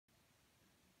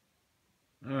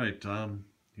All right, Tom,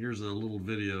 here's a little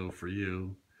video for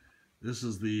you. This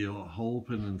is the whole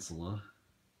peninsula.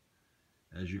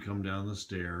 As you come down the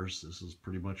stairs, this is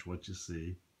pretty much what you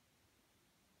see.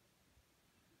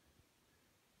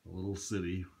 A little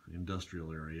city,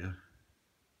 industrial area.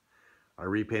 I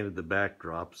repainted the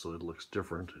backdrop so it looks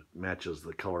different. It matches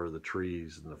the color of the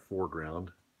trees in the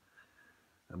foreground.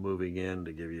 I'm moving in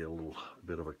to give you a little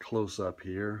bit of a close-up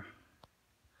here.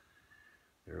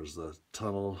 There's the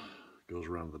tunnel, goes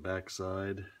around the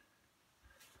backside.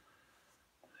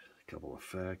 A couple of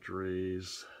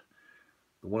factories.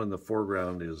 The one in the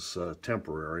foreground is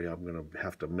temporary. I'm going to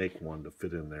have to make one to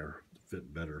fit in there, to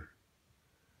fit better.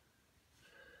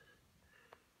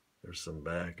 There's some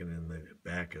back, and in the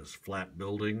back is flat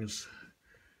buildings.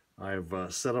 I've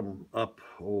set them up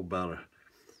about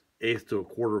 1/8 to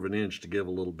 1/4 of an inch to give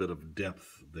a little bit of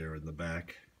depth there in the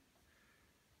back.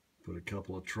 Put a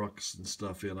couple of trucks and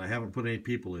stuff in. I haven't put any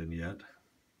people in yet.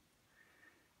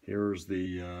 Here's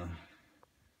the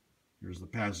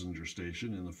passenger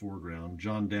station in the foreground.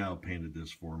 John Dow painted this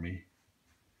for me.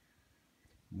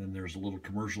 And then there's a little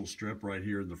commercial strip right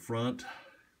here in the front,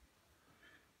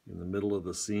 in the middle of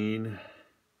the scene.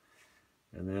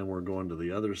 And then we're going to the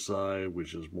other side,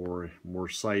 which is more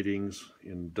sidings,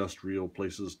 industrial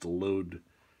places to load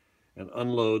and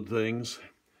unload things.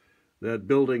 That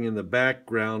building in the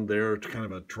background there, it's kind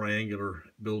of a triangular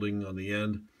building on the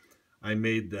end. I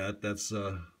made that. That's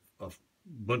a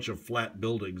bunch of flat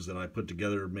buildings that I put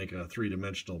together to make a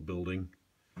three-dimensional building.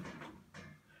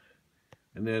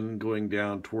 And then going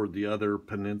down toward the other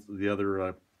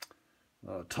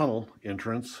tunnel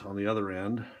entrance on the other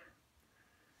end.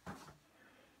 A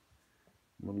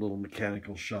little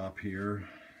mechanical shop here.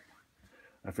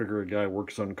 I figure a guy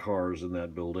works on cars in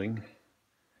that building.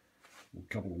 A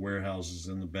couple of warehouses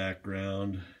in the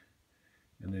background.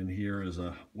 And then here is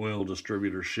a oil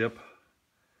distributor ship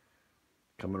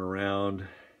coming around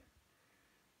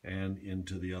and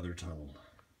into the other tunnel.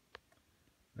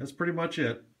 That's pretty much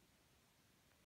it.